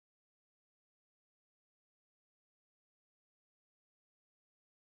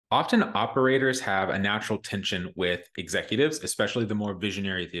Often operators have a natural tension with executives, especially the more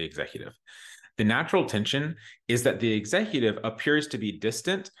visionary the executive. The natural tension is that the executive appears to be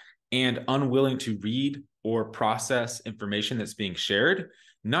distant and unwilling to read or process information that's being shared,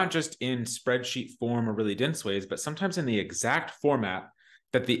 not just in spreadsheet form or really dense ways, but sometimes in the exact format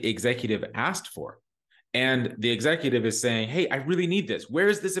that the executive asked for. And the executive is saying, "Hey, I really need this. Where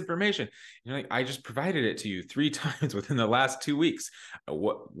is this information?" You're like, "I just provided it to you 3 times within the last 2 weeks.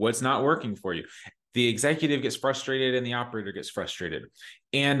 What's not working for you?" The executive gets frustrated and the operator gets frustrated.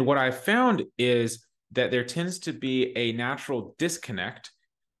 And what I found is that there tends to be a natural disconnect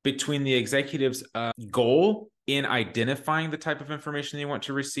between the executive's goal in identifying the type of information they want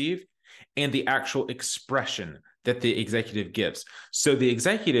to receive and the actual expression that the executive gives. So the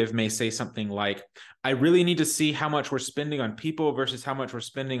executive may say something like, "I really need to see how much we're spending on people versus how much we're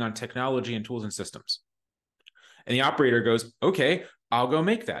spending on technology and tools and systems." And the operator goes, "Okay, I'll go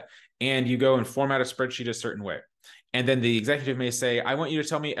make that." And you go and format a spreadsheet a certain way. And then the executive may say, "I want you to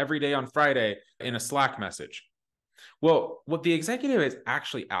tell me every day on Friday in a Slack message." Well, what the executive is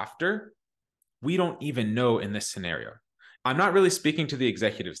actually after, we don't even know in this scenario. I'm not really speaking to the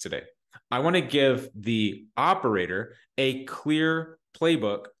executives today. I want to give the operator a clear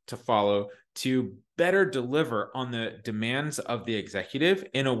playbook to follow to better deliver on the demands of the executive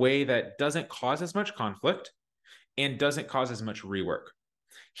in a way that doesn't cause as much conflict and doesn't cause as much rework.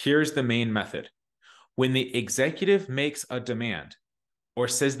 Here's the main method. When the executive makes a demand or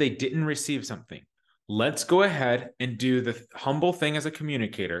says they didn't receive something, let's go ahead and do the humble thing as a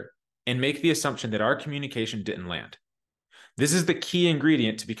communicator and make the assumption that our communication didn't land. This is the key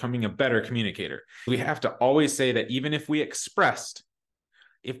ingredient to becoming a better communicator. We have to always say that even if we expressed,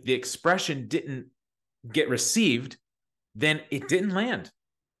 if the expression didn't get received, then it didn't land.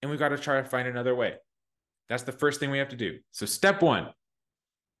 And we've got to try to find another way. That's the first thing we have to do. So step one,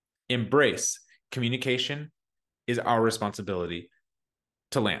 embrace communication is our responsibility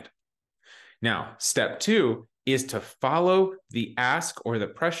to land. Now, step two is to follow the ask or the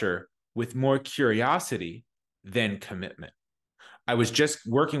pressure with more curiosity than commitment. I was just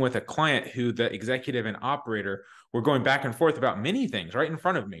working with a client who the executive and operator were going back and forth about many things right in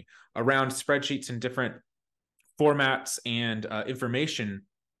front of me around spreadsheets and different formats and information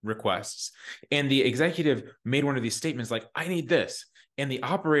requests. And the executive made one of these statements like, "I need this." And the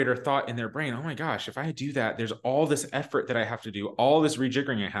operator thought in their brain, "Oh my gosh, if I do that, there's all this effort that I have to do, all this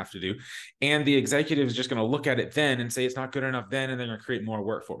rejiggering I have to do." And the executive is just going to look at it then and say it's not good enough then, and they're going to create more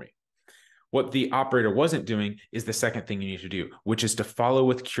work for me. What the operator wasn't doing is the second thing you need to do, which is to follow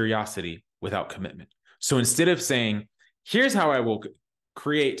with curiosity without commitment. So instead of saying, "Here's how I will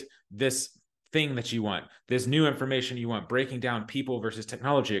create this thing that you want, this new information you want, breaking down people versus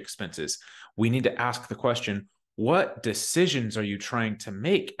technology expenses," we need to ask the question, what decisions are you trying to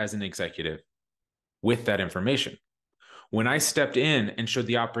make as an executive with that information? When I stepped in and showed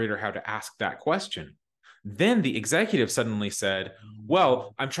the operator how to ask that question, then the executive suddenly said,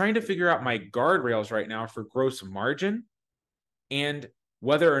 "Well, I'm trying to figure out my guardrails right now for gross margin and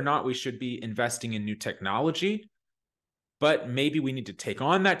whether or not we should be investing in new technology, but maybe we need to take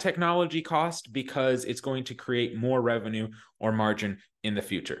on that technology cost because it's going to create more revenue or margin in the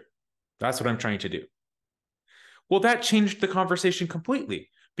future. That's what I'm trying to do." Well, that changed the conversation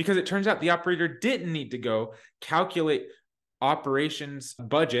completely because it turns out the operator didn't need to go calculate operations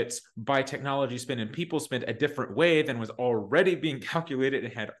budgets by technology spend and people spend a different way than was already being calculated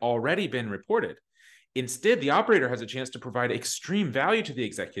and had already been reported. Instead, the operator has a chance to provide extreme value to the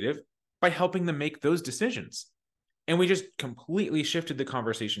executive by helping them make those decisions. And we just completely shifted the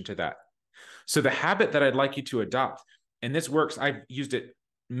conversation to that. So the habit that I'd like you to adopt, and this works, I've used it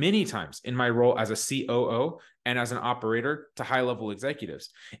many times in my role as a COO and as an operator to high-level executives,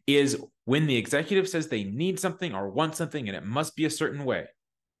 is when the executive says they need something or want something and it must be a certain way,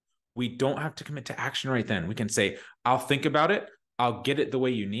 we don't have to commit to action right then. We can say, "I'll think about it. I'll get it the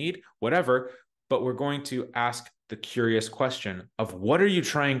way you need, whatever." But we're going to ask the curious question of, what are you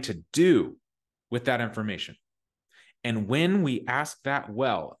trying to do with that information? And when we ask that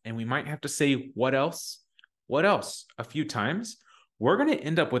well, and we might have to say, "What else? What else?" a few times, we're going to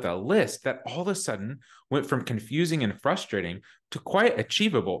end up with a list that all of a sudden went from confusing and frustrating to quite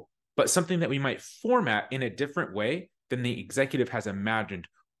achievable, but something that we might format in a different way than the executive has imagined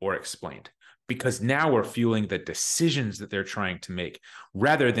or explained. Because now we're fueling the decisions that they're trying to make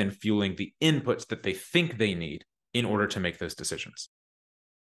rather than fueling the inputs that they think they need in order to make those decisions.